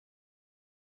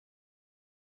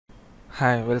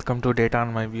Hi, welcome to Data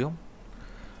on My View.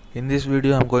 In this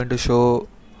video, I'm going to show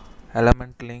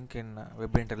element link in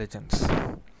Web Intelligence.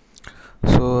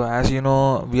 So, as you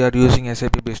know, we are using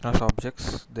SAP Business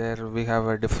Objects. There we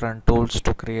have different tools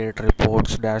to create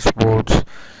reports, dashboards,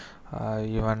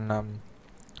 even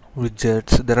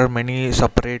widgets. There are many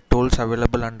separate tools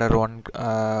available under one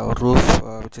roof,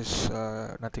 which is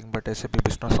nothing but SAP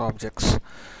Business Objects.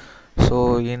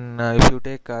 So, if you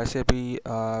take SAP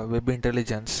Web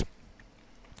Intelligence.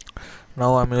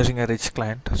 Now I'm using a rich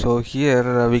client. So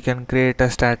here we can create a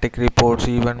static reports,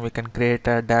 even we can create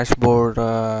a dashboard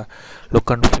look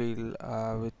and feel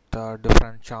with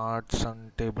different charts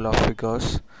and table of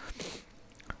figures,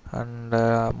 and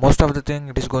most of the thing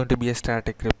it is going to be a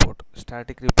static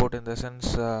report in the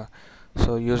sense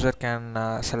so user can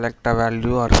select a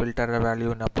value or filter a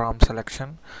value in a prompt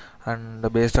selection,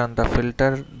 and based on the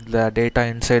filter the data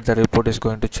inside the report is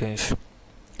going to change.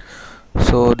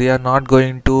 So they are not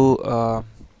going to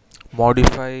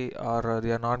modify, or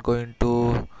they are not going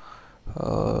to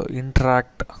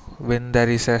interact when there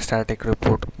is a static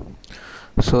report.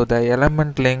 So the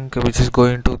element link which is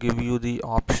going to give you the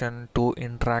option to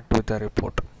interact with the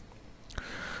report.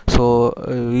 So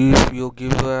if you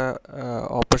give a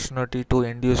opportunity to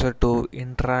end user to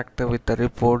interact with the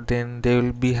report, then they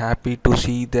will be happy to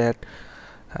see that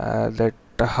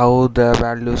how the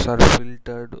values are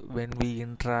filtered when we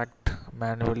interact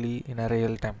manually in a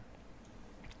real time.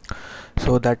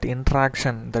 So that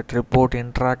interaction, that report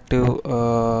interactive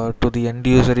to the end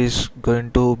user is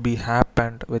going to be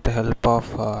happened with the help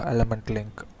of element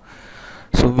link.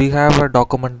 So we have a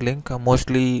document link.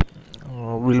 Mostly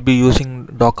we'll be using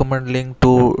document link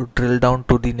to drill down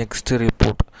to the next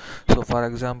report. So for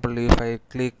example, if I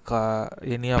click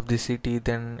any of the city,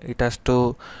 then it has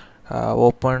to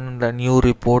open the new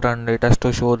report, and it has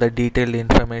to show the detailed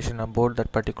information about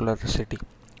that particular city.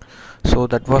 So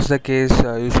that was the case.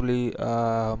 Usually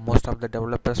most of the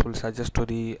developers will suggest to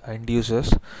the end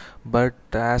users, but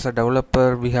as a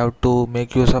developer we have to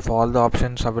make use of all the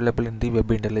options available in the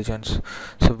Web Intelligence.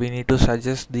 So we need to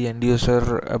suggest the end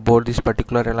user about this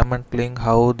particular element link,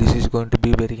 how this is going to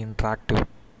be very interactive.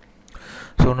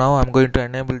 So now I'm going to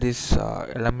enable this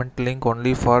element link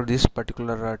only for this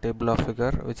particular table of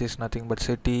figure, which is nothing but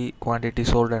city, quantity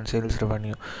sold, and sales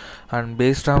revenue. And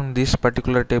based on this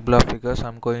particular table of figures,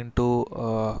 I'm going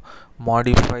to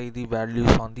modify the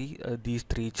values on the these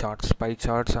three charts: pie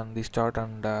charts, and this chart,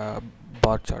 and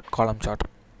bar chart, column chart.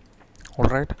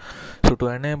 Alright, so to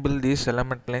enable this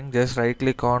element link, just right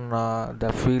click on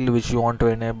the field which you want to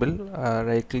enable,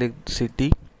 right click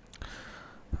city,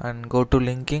 and go to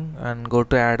linking and go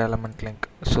to add element link.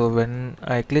 So when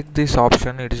I click this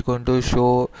option, it is going to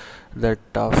show that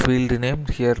field name.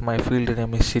 Here my field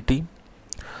name is city,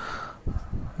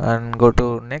 and go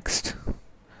to next,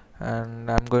 and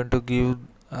I'm going to give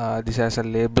this as a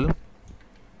label,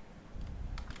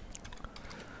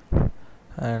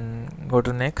 and go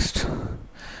to next.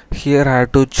 Here I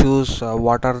have to choose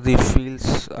what are the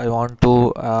fields I want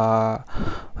to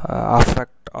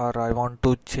affect, or I want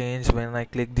to change when I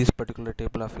click this particular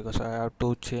table of figures. So I have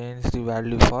to change the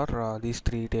value for these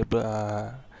three table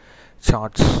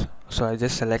charts. So I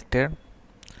just selected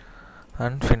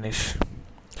and finish.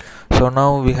 So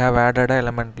now we have added a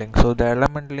element link. So the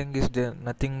element link is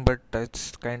nothing but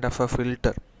it's kind of a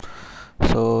filter.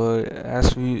 So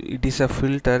as it is a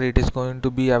filter, it is going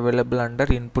to be available under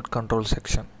input control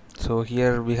section. So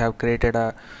here we have created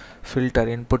a filter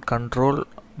input control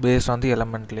based on the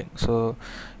element link. So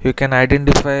you can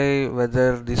identify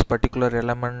whether this particular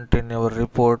element in your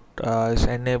report is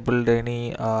enabled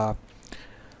any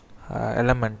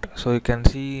element. So you can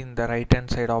see in the right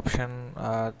hand side option,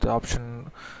 the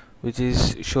option which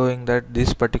is showing that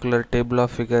this particular table of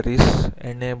figure is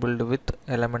enabled with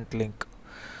element link.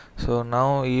 So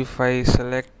now if I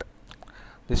select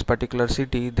this particular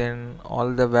city, then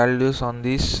all the values on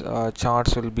these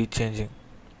charts will be changing.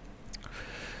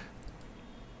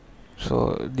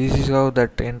 So this is how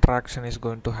that interaction is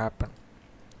going to happen.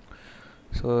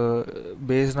 So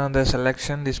based on the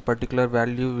selection, this particular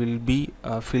value will be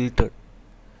filtered.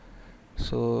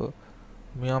 So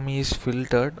Miami is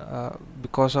filtered.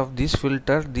 Because of this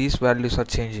filter, these values are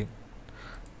changing.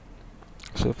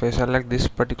 So if I select this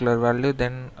particular value,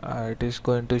 then it is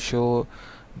going to show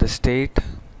the state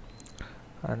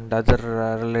and other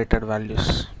related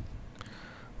values.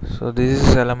 So this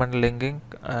is element linking,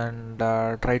 and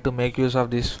try to make use of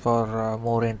this for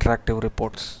more interactive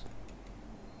reports.